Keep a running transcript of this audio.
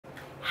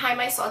Hi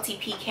my salty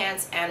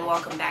pecans, and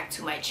welcome back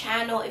to my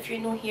channel. If you're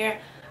new here,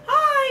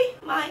 hi,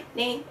 my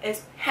name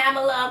is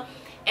Pamela,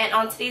 and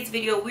on today's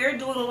video we're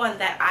doing one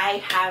that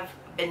I have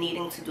been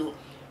needing to do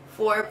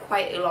for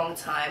quite a long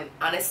time.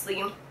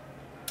 Honestly,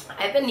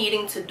 I've been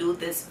needing to do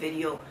this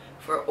video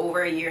for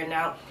over a year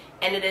now,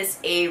 and it is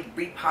a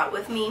repot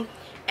with me,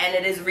 and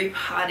it is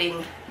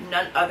repotting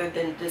none other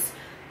than this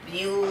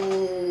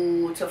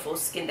beautiful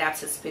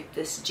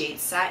Scindapsus Jade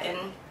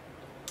Satin.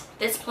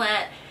 This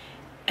plant,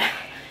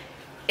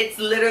 it's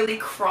literally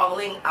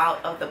crawling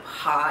out of the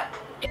pot.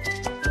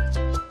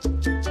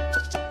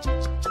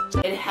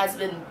 It has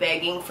been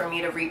begging for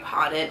me to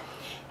repot it,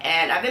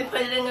 and I've been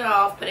putting it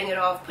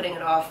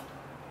off.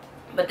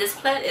 But this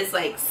plant is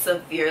like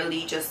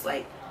severely just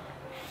like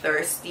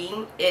thirsty.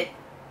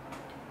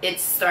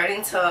 It's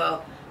starting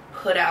to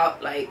put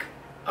out like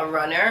a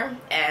runner,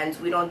 and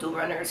we don't do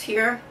runners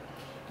here,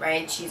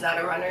 right? She's not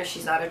a runner,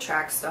 she's not a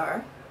track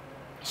star.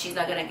 She's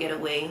not gonna get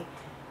away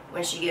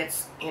when she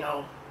gets, you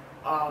know,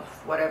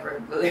 off whatever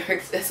the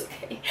lyrics is,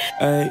 okay?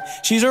 Hey,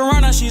 she's a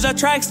runner, she's a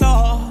track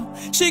star.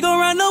 She gon'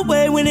 run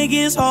away when it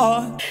gets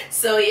hard.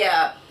 So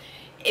yeah,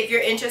 if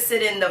you're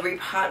interested in the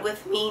repot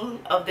with me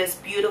of this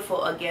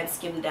beautiful, again,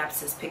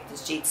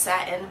 Scindapsus Jade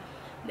Satin,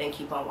 then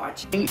keep on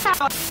watching.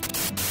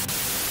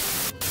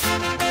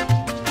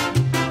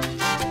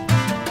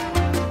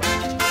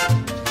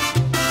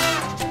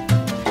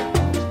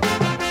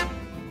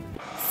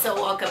 So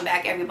welcome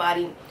back,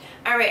 everybody.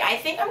 Alright, I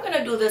think I'm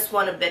gonna do this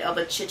one a bit of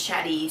a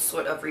chit-chatty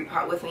sort of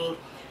repot with me.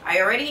 I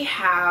already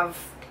have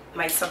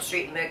my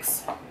substrate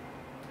mix,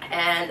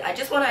 and I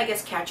just want to, I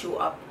guess, catch you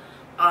up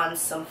on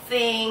some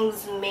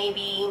things,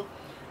 maybe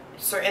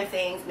certain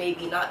things,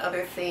 maybe not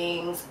other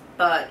things,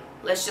 but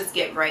let's just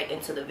get right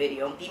into the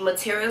video. The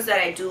materials that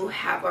I do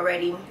have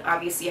already,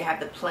 obviously I have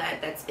the plant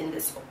that's in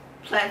this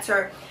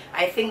planter.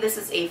 I think this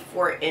is a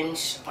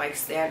 4-inch like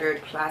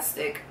standard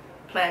plastic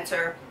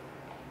planter,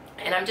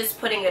 and I'm just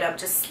putting it up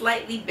just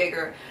slightly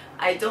bigger.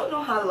 I don't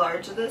know how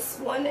large this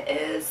one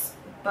is,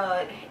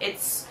 but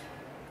it's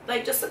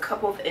like just a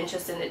couple of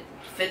inches, and it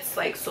fits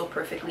like so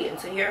perfectly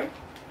into here.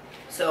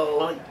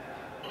 So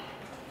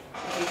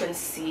you can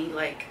see,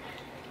 like,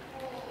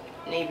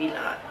 maybe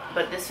not,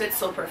 but this fits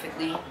so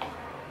perfectly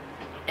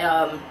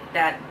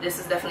that this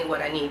is definitely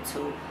what I need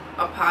to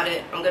pot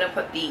it. I'm gonna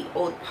put the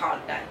old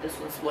pot that this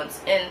was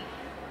once in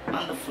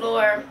on the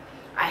floor.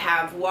 I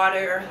have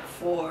water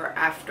for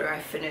after I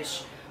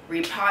finish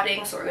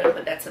repotting, so we're gonna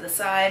put that to the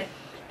side.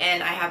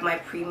 And I have my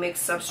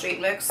pre-mixed substrate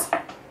mix,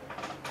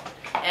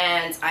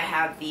 and I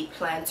have the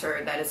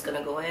planter that is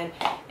gonna go in.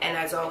 And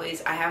as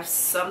always, I have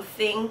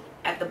something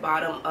at the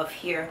bottom of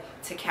here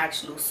to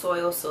catch loose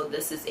soil. So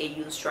this is a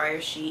used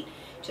dryer sheet.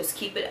 Just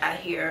keep it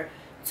at here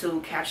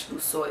to catch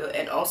loose soil,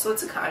 and also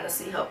to kind of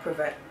see help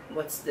prevent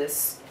what's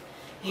this,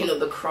 you know,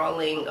 the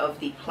crawling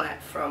of the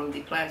plant from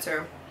the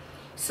planter.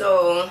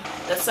 So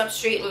the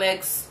substrate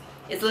mix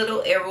is a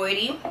little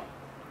aeroidy.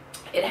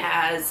 It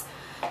has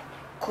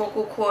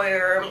cocoa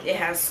coir, it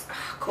has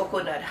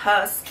coconut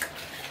husk,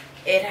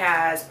 it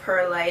has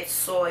perlite,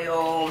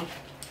 soil,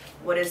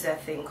 what is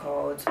that thing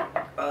called,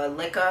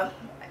 leca.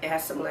 It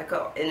has some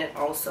leca in it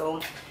also.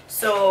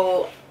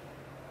 So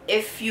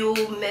if you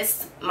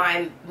missed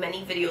my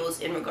many videos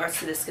in regards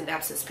to the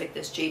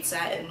Scindapsus Jade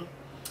Satin,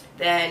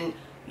 then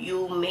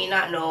you may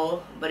not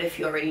know, but if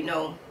you already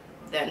know,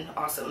 then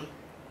awesome.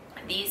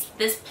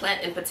 This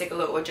plant in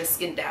particular, or just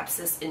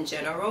Scindapsus in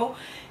general,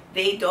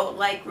 they don't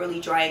like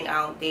really drying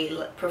out. They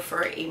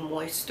prefer a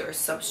moister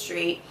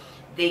substrate.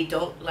 They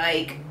don't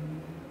like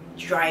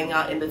drying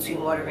out in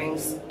between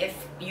waterings.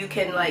 If you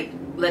can like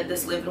let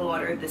this live in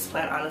water, this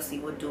plant honestly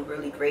would do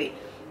really great.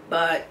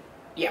 But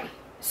yeah,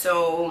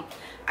 so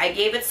I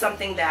gave it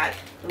something that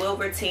will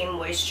retain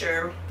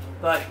moisture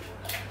but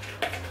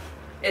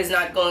is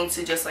not going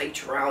to just like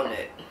drown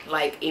it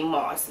like a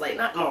moss, like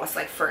not moss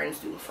like ferns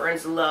do.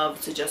 Ferns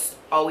love to just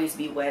always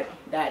be wet,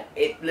 that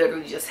it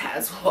literally just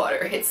has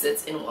water, it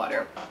sits in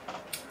water.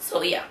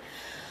 So yeah,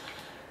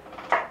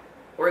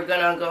 we're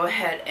gonna go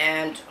ahead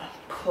and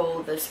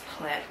pull this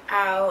plant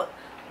out.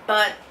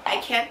 But I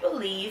can't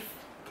believe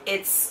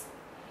it's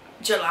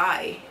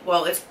July.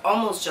 Well, it's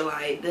almost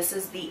July. This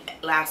is the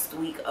last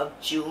week of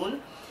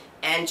June,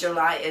 and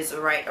July is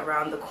right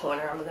around the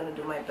corner. I'm gonna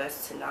do my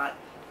best to not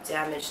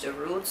damage the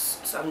roots,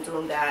 so I'm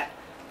doing that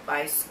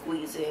by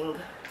squeezing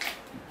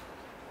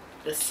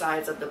the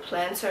sides of the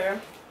planter,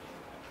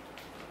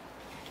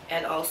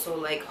 and also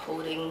like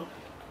holding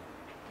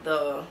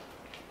the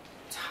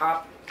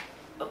top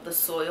of the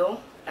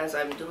soil as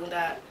I'm doing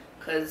that,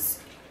 because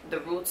the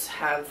roots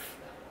have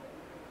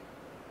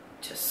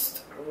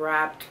just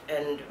wrapped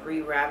and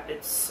rewrapped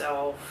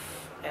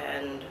itself.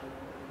 And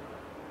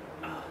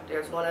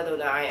there's one other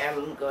that I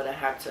am gonna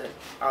have to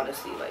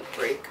honestly like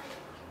break,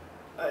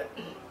 but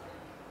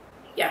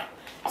yeah.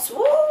 So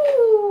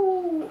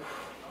woo!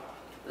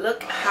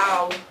 Look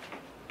how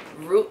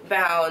root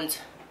bound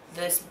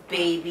this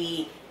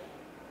baby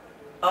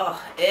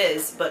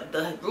is, but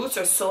the roots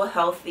are so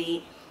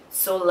healthy,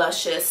 so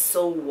luscious,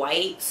 so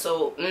white,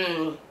 so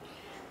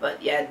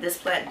But yeah, this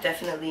plant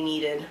definitely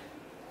needed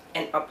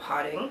an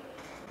uppotting.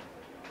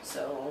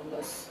 So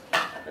let's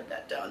put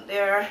that down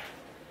there.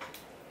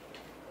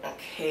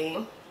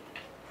 Okay.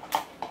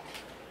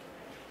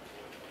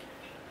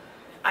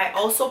 I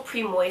also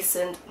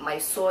pre-moistened my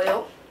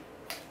soil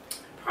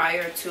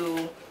prior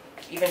to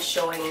even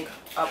showing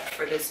up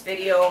for this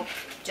video,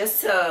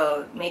 just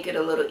to make it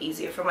a little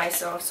easier for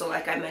myself. So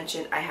like I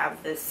mentioned, I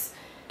have this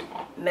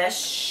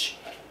mesh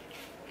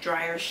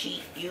dryer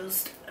sheet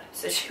used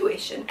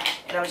situation,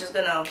 and I'm just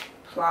gonna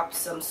plop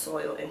some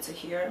soil into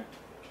here,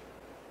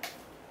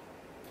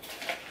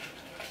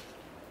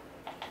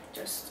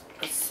 just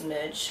a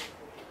smidge,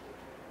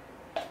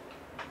 and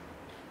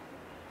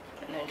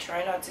then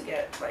try not to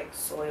get like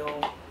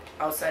soil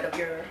outside of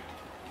your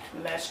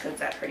mesh, because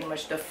that pretty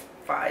much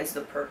defies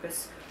the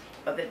purpose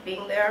of it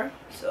being there.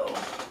 So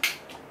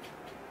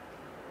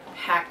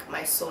pack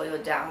my soil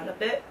down a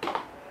bit,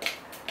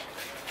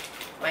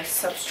 my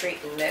substrate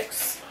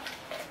mix.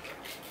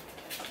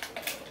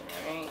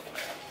 Alright.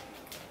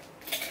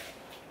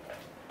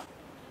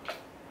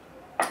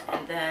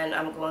 And then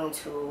I'm going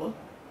to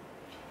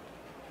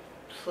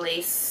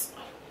place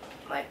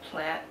my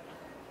plant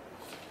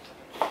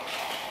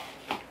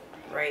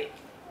right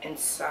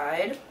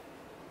inside,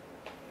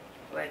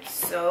 like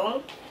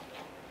so.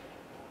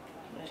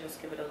 Let me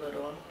just give it a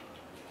little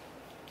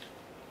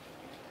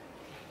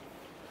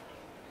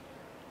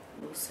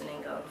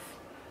loosening of.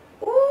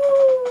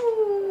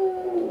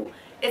 Ooh!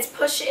 It's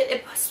pushing.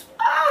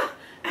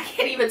 I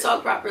can't even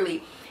talk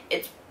properly.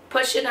 It's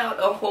pushing out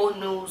a whole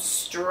new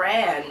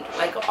strand,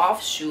 like an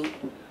offshoot.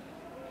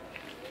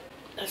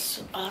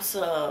 That's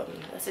awesome.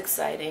 That's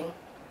exciting.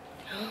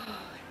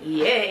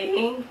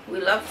 Yay!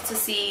 We love to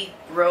see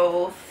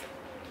growth.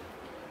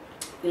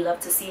 We love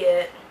to see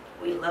it.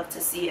 We love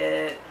to see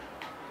it.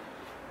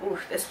 Ooh,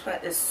 this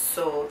plant is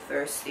so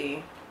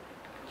thirsty.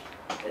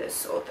 It is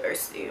so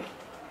thirsty.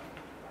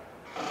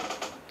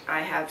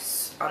 I have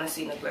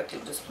honestly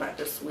neglected this plant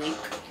this week.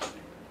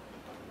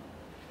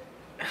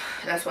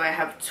 That's why I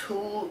have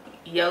 2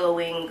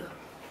 yellowing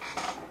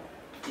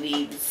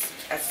leaves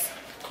as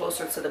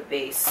closer to the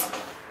base.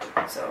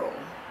 So,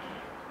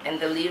 and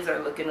the leaves are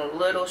looking a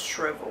little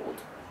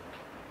shriveled.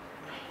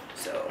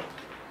 So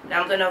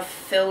now I'm gonna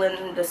fill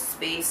in the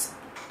space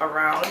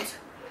around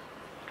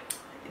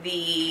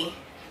the,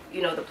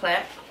 you know, the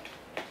plant.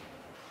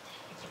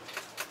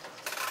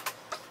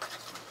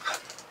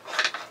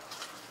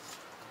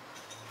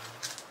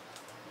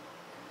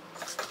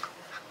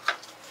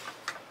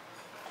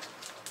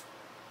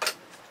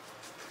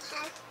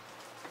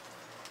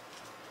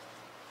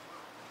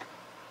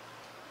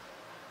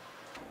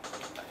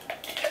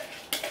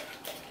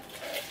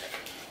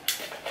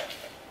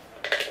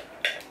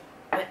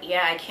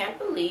 Yeah, I can't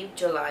believe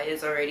July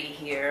is already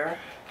here.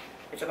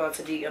 It's about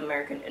to be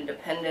American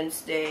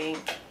Independence Day.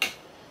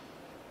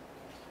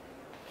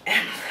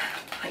 And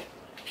like,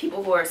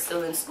 people who are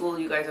still in school,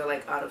 you guys are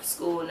like out of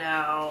school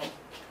now.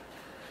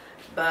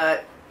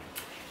 But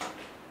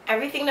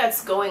everything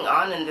that's going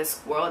on in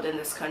this world, in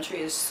this country,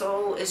 is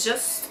so, it's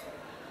just,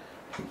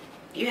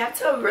 you have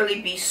to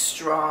really be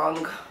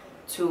strong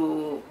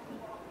to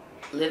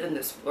live in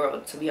this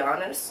world, to be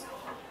honest.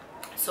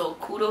 So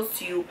kudos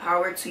to you,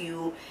 power to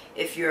you,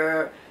 if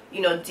you're, you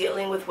know,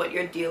 dealing with what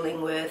you're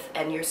dealing with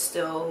and you're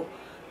still,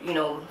 you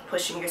know,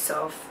 pushing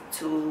yourself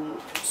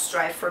to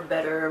strive for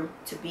better,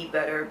 to be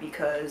better,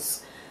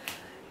 because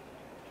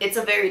it's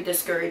a very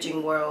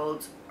discouraging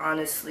world,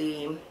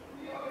 honestly,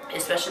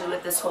 especially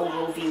with this whole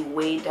Roe v.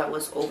 Wade that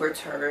was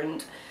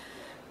overturned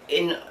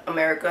in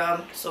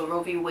America. So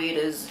Roe v. Wade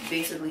is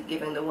basically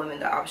giving the women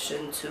the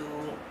option to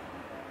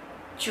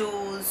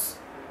choose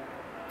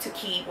to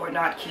keep or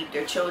not keep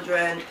their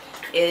children.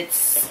 It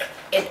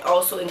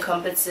also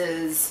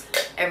encompasses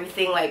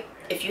everything, like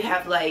if you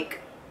have like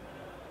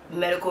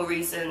medical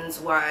reasons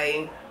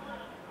why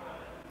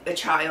a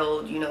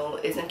child, you know,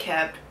 isn't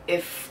kept,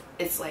 if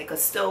it's like a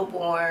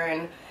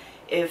stillborn,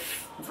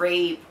 if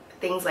rape,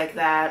 things like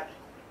that.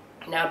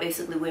 Now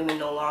basically women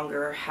no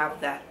longer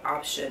have that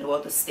option.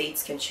 Well, the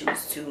states can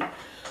choose to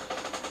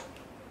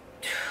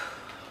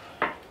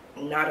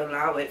not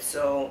allow it.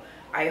 So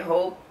I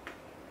hope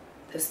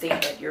the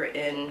state that you're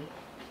in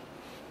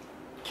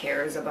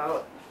cares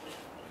about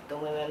the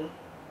women,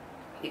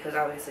 because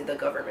obviously the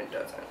government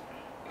doesn't,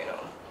 you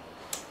know.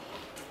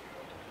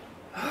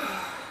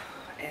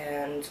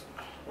 And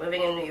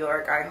living in New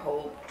York, I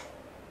hope,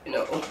 you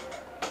know,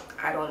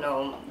 I don't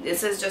know,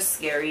 this is just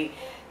scary,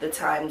 the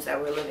times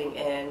that we're living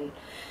in.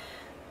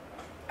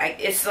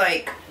 It's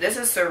like, this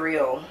is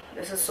surreal,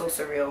 this is so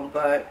surreal.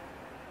 But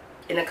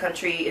in a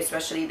country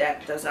especially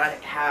that does not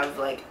have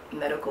like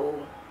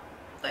medical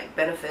like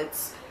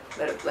benefits,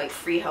 like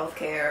free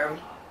healthcare,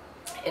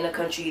 in a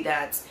country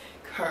that's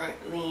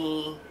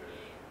currently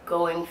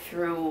going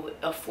through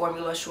a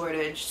formula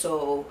shortage,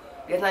 so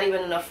there's not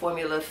even enough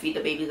formula to feed the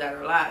babies that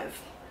are alive.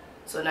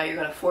 So now you're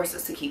gonna force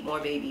us to keep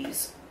more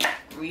babies,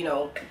 you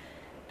know,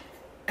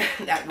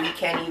 that we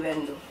can't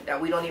even,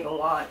 that we don't even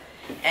want.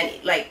 And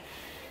like,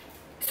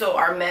 So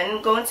are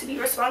men going to be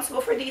responsible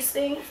for these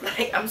things?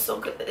 Like, I'm so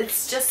good.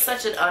 It's just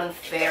such an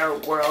unfair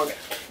world,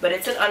 but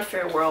it's an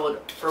unfair world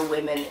for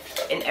women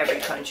in every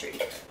country,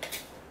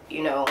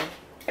 you know,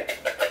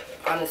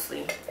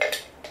 honestly.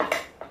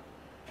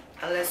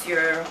 Unless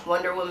you're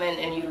Wonder Woman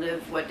and you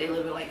live what they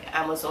live in, like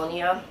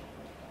Amazonia,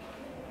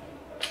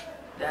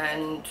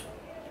 then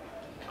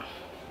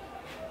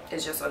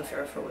it's just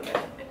unfair for women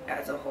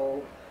as a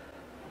whole.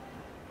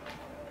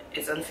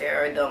 It's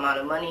unfair the amount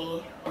of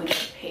money we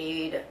get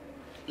paid,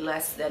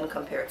 less than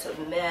compared to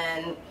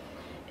men.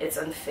 It's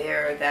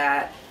unfair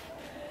that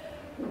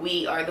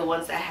we are the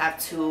ones that have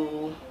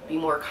to be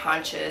more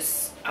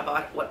conscious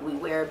about what we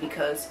wear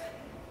because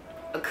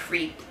a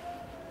creep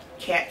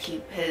can't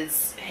keep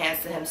his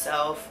hands to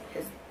himself,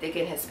 his dick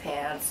in his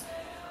pants.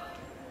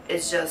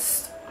 It's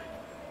just,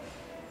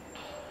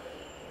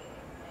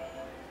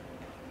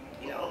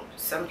 you know,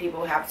 some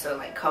people have to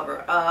like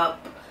cover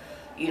up,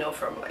 you know,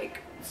 from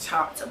like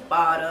top to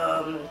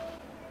bottom.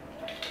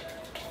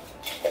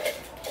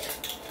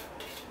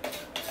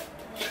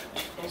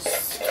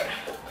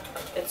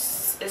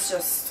 It's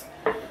just,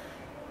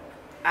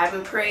 I've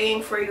been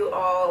praying for you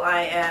all.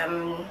 I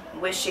am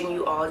wishing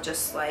you all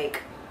just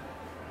like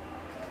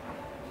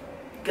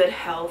good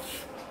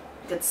health,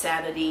 good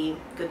sanity,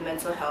 good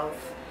mental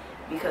health,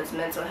 because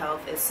mental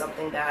health is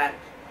something that,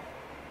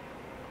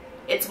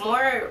 it's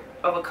more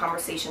of a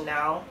conversation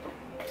now,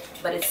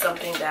 but it's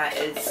something that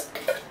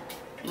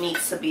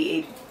needs to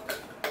be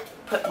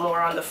put more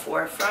on the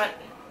forefront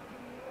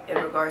in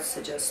regards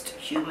to just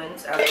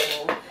humans as a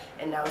whole,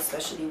 and now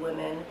especially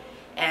women.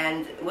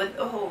 And with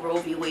the whole Roe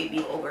v. Wade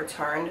being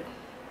overturned,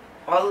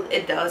 all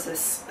it does is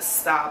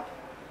stop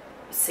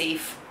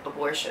safe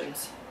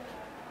abortions.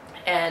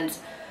 And,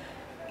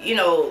 you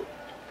know,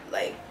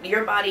 like,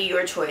 your body,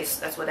 your choice.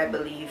 That's what I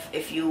believe.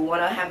 If you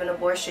want to have an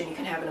abortion, you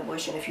can have an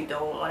abortion. If you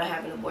don't want to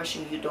have an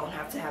abortion, you don't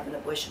have to have an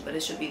abortion. But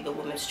it should be the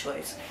woman's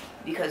choice,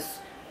 because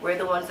we're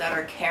the ones that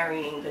are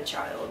carrying the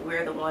child.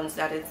 We're the ones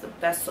that is the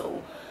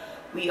vessel.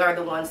 We are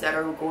the ones that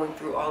are going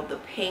through all the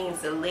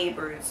pains, the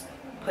labors,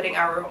 putting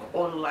our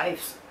own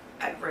lives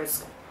at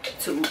risk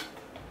to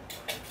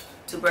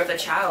birth a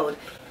child.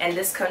 And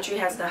this country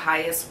has the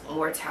highest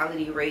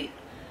mortality rate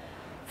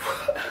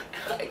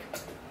like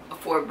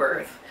for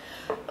birth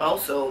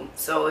also.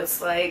 So it's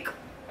like,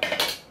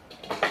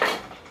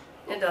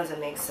 it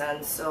doesn't make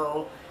sense.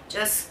 So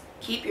just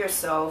keep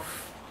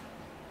yourself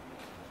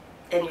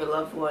and your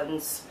loved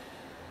ones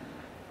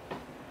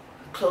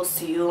close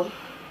to you.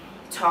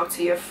 Talk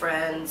to your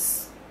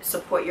friends,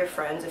 support your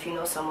friends. If you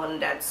know someone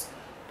that's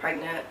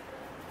pregnant,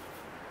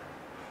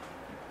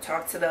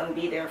 talk to them,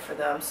 be there for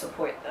them,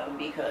 support them,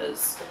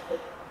 because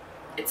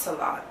it's a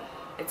lot.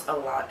 It's a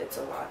lot, it's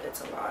a lot,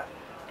 it's a lot.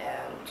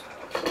 And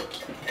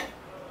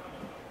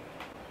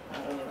I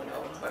don't even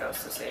know what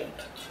else to say.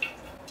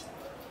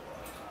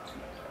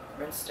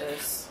 Rinse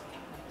this,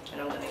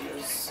 and I'm gonna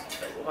use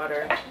the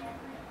water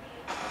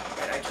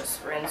that I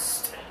just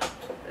rinsed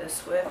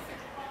this with.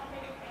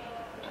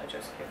 I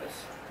just give this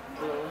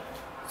a little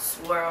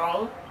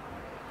swirl.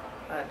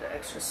 Add the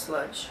extra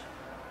sludge.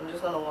 I'm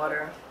just gonna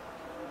water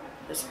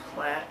this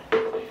plant.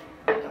 I'm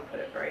gonna put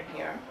it right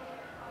here,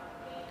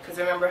 because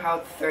remember how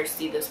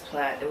thirsty this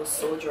plant, it was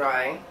so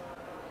dry.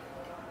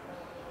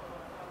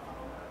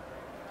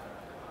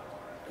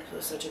 This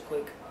was such a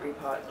quick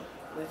repot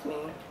with me,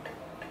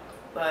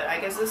 but I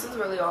guess this is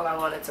really all I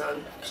wanted to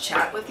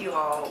chat with you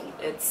all.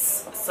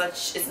 It's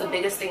the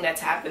biggest thing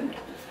that's happened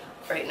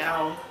right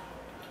now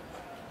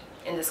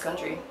in this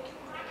country,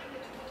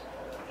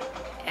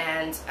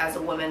 and as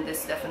a woman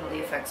this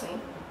definitely affects me.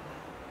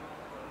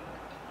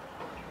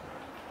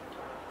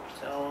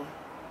 So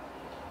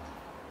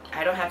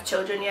I don't have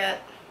children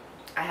yet.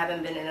 I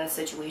haven't been in a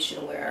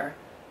situation where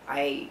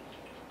I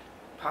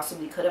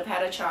possibly could have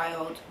had a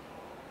child,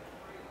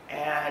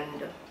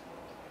 and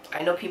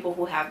I know people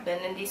who have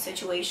been in these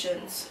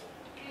situations,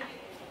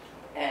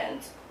 and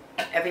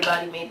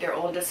everybody made their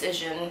own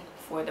decision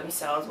for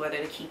themselves whether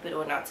to keep it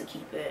or not to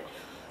keep it.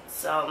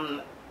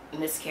 Some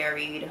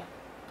miscarried,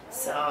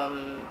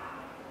 some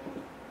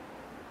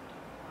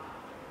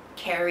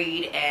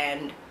carried,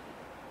 and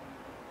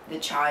the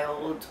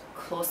child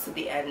close to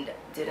the end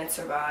didn't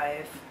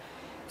survive.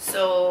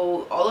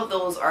 So all of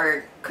those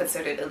are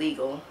considered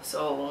illegal.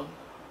 So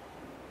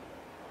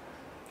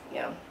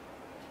yeah,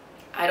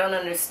 I don't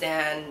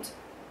understand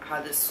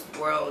how this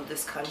world,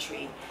 this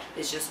country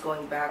is just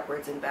going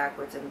backwards and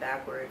backwards and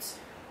backwards,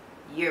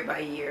 year by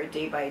year,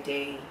 day by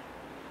day.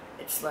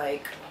 It's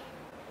like,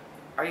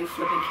 are you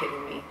flipping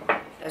kidding me?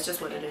 That's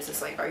just what it is.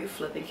 It's like, are you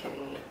flipping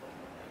kidding me?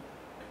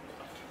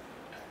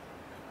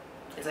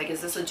 It's like,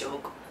 is this a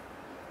joke?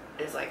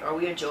 It's like, are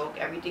we a joke?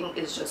 Everything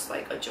is just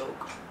like a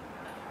joke.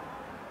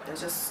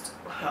 That's just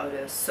how it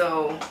is.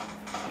 So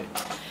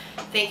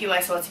thank you,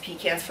 my salty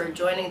pecans, for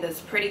joining this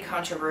pretty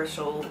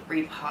controversial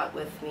repot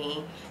with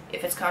me.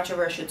 If it's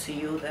controversial to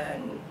you,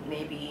 then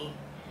maybe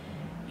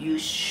you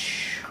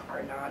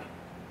are not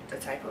the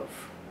type of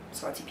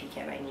salty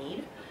pecan I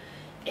need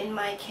in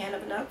my can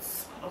of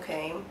nuts,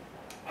 okay?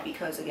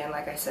 Because again,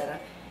 like I said,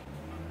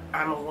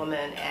 I'm a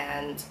woman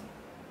and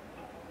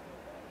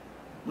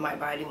my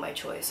body, my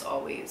choice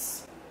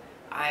always.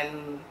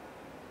 I'm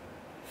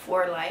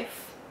for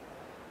life,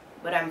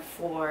 but I'm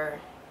for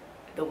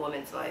the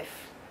woman's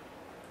life.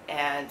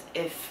 And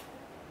if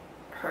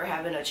her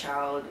having a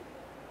child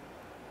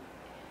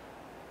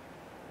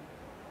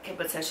can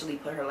potentially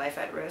put her life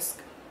at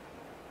risk,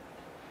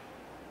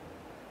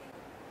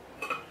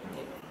 you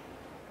know,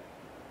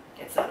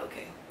 it's not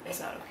okay. It's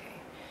not okay.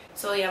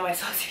 So yeah, my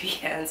salty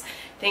pecans,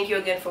 thank you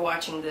again for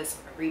watching this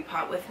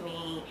repot with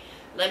me.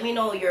 Let me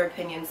know your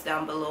opinions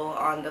down below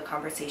on the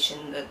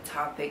conversation, the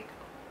topic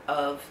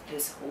of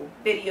this whole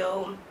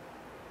video.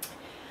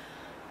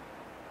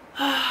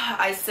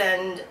 I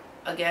send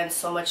again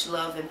so much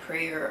love and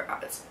prayer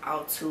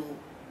out to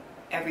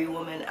every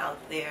woman out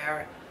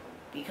there,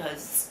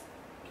 because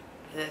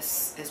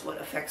this is what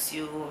affects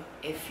you.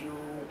 If you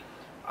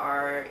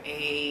are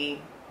a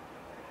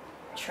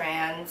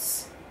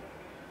trans,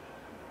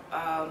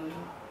 I'm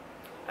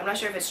not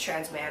sure if it's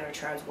trans man or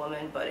trans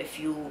woman, but if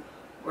you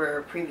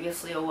were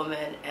previously a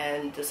woman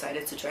and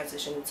decided to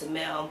transition into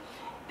male,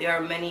 there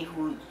are many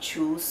who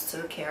choose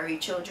to carry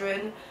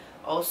children.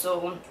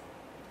 Also,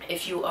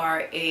 if you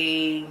are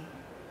a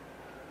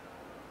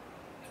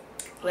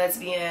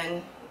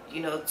lesbian,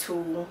 you know,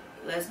 two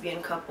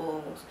lesbian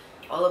couples,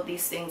 all of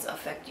these things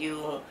affect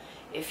you.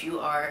 If you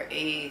are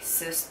a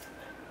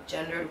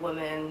cisgendered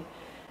woman,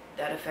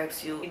 that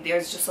affects you.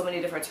 There's just so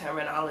many different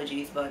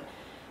terminologies, but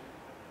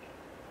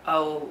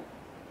a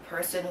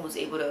person who's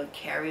able to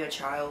carry a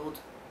child,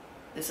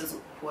 this is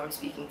who I'm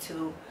speaking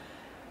to.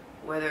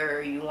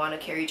 Whether you want to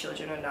carry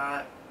children or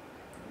not,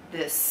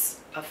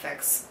 this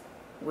affects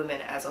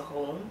women as a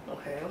whole,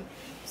 okay?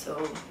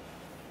 So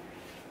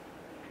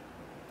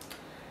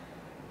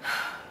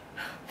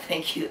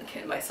thank you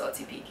again, my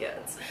salty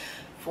pecans,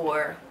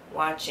 for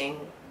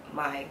watching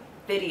my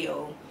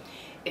video.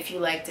 If you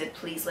liked it,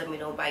 please let me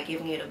know by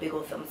giving it a big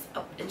old thumbs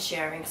up and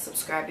sharing.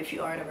 Subscribe if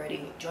you aren't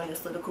already. Join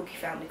this little cookie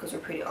family because we're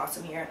pretty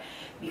awesome here.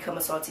 Become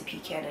a salty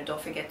pecan, and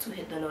don't forget to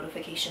hit the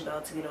notification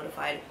bell to be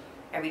notified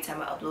every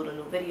time I upload a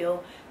new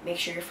video. Make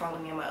sure you're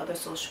following me on my other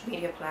social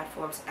media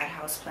platforms at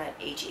HauzPlant,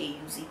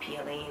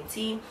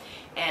 HauzPlant.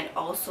 And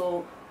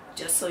also,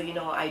 just so you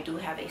know, I do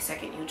have a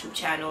second YouTube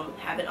channel.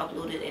 Haven't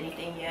uploaded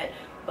anything yet,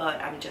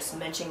 but I'm just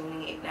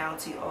mentioning it now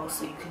to you all,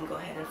 so you can go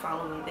ahead and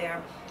follow me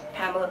there.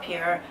 Pamella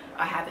Pierre,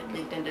 I have it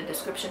linked in the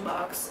description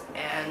box.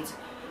 And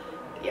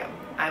yeah,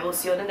 I will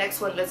see you on the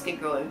next one. Let's get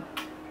going.